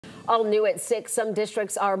All new at 6, some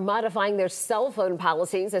districts are modifying their cell phone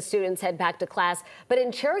policies as students head back to class. But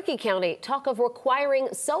in Cherokee County, talk of requiring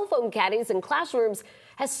cell phone caddies in classrooms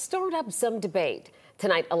has stirred up some debate.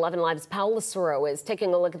 Tonight, 11 Live's Paul Lucero is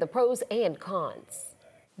taking a look at the pros and cons.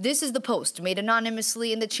 This is the post made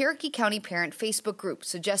anonymously in the Cherokee County Parent Facebook group,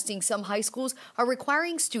 suggesting some high schools are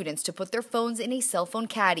requiring students to put their phones in a cell phone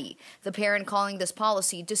caddy. The parent calling this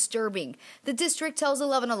policy disturbing. The district tells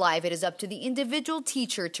 11 Alive it is up to the individual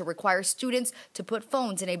teacher to require students to put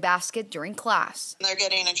phones in a basket during class. They're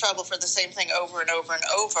getting in trouble for the same thing over and over and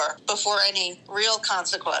over before any real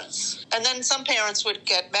consequence. And then some parents would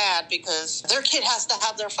get mad because their kid has to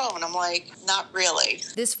have their phone. I'm like, not really.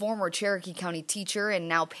 This former Cherokee County teacher and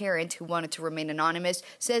now parent who wanted to remain anonymous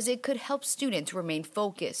says it could help students remain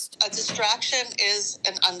focused. A distraction is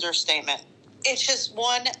an understatement. It's just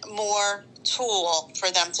one more tool for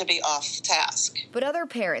them to be off task. But other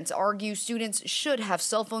parents argue students should have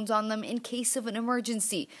cell phones on them in case of an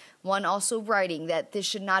emergency. One also writing that this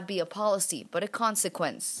should not be a policy, but a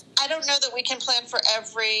consequence. I don't know that we can plan for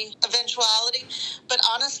every eventuality, but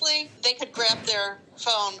honestly, they could grab their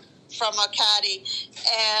phone from a caddy,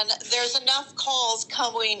 and there's enough calls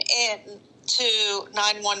coming in to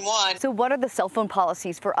 911. So what are the cell phone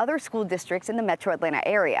policies for other school districts in the Metro Atlanta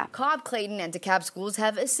area? Cobb, Clayton, and DeKalb schools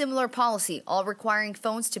have a similar policy, all requiring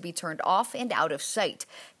phones to be turned off and out of sight.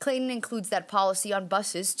 Clayton includes that policy on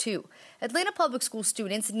buses, too. Atlanta Public School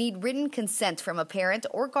students need written consent from a parent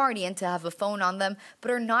or guardian to have a phone on them,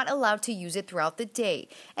 but are not allowed to use it throughout the day.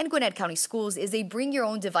 And Gwinnett County Schools is a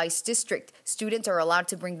bring-your-own-device district. Students are allowed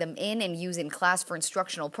to bring them in and use in class for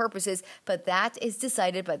instructional purposes, but that is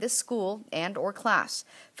decided by the school and or class.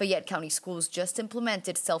 Fayette County Schools just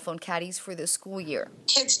implemented cell phone caddies for this school year.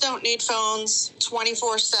 Kids don't need phones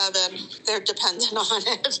 24/7. They're dependent on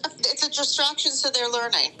it. It's a distraction to their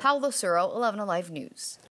learning. Paul Lucero, 11 Alive News.